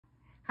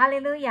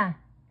Hallelujah.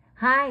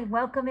 Hi,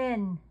 welcome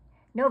in.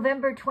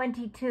 November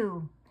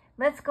 22.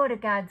 Let's go to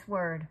God's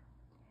Word.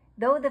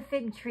 Though the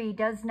fig tree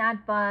does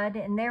not bud,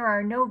 and there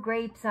are no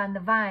grapes on the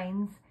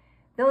vines,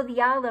 though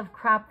the olive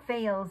crop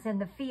fails,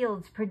 and the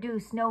fields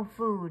produce no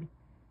food,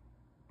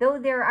 though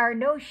there are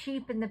no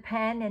sheep in the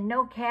pen, and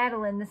no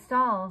cattle in the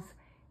stalls,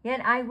 yet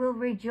I will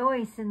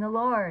rejoice in the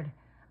Lord.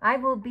 I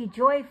will be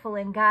joyful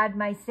in God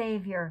my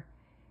Savior.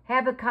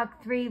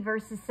 Habakkuk 3,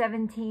 verses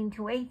 17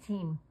 to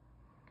 18.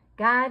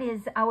 God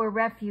is our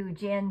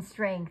refuge and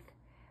strength,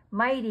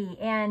 mighty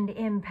and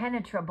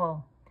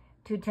impenetrable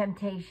to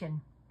temptation,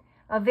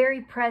 a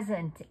very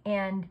present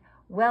and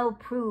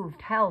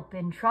well-proved help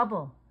in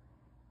trouble.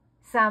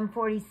 Psalm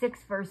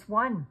 46, verse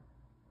 1.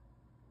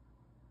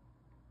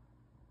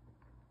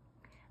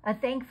 A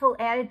thankful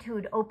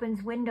attitude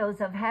opens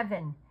windows of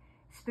heaven.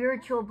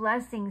 Spiritual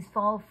blessings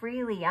fall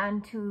freely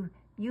onto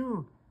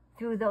you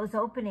through those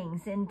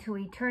openings into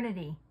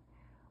eternity.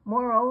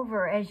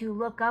 Moreover, as you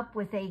look up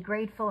with a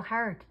grateful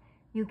heart,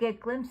 you get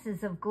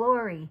glimpses of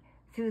glory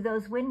through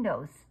those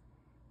windows.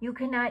 You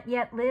cannot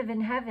yet live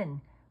in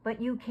heaven,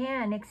 but you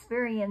can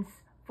experience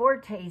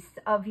foretastes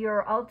of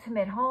your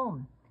ultimate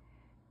home.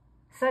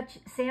 Such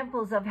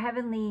samples of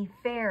heavenly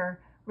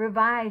fare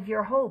revive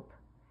your hope.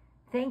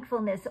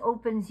 Thankfulness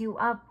opens you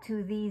up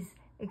to these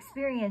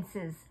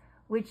experiences,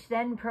 which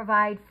then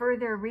provide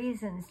further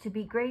reasons to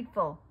be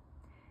grateful.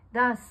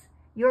 Thus,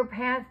 your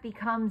path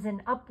becomes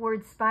an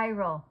upward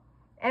spiral,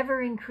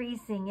 ever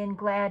increasing in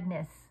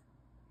gladness.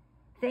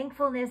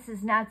 Thankfulness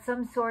is not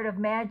some sort of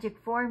magic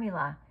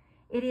formula.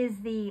 It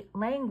is the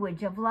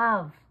language of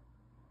love,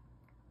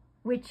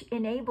 which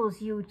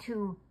enables you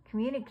to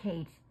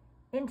communicate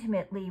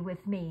intimately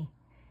with me.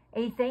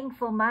 A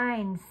thankful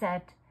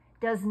mindset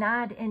does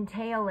not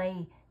entail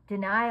a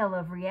denial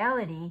of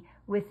reality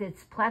with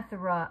its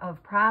plethora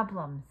of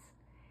problems.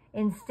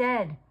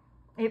 Instead,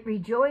 it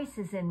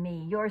rejoices in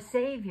me, your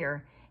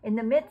Savior, in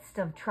the midst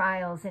of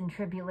trials and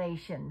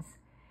tribulations.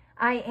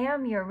 I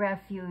am your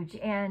refuge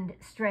and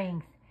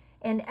strength,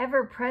 an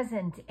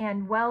ever-present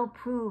and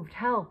well-proved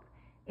help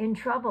in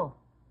trouble.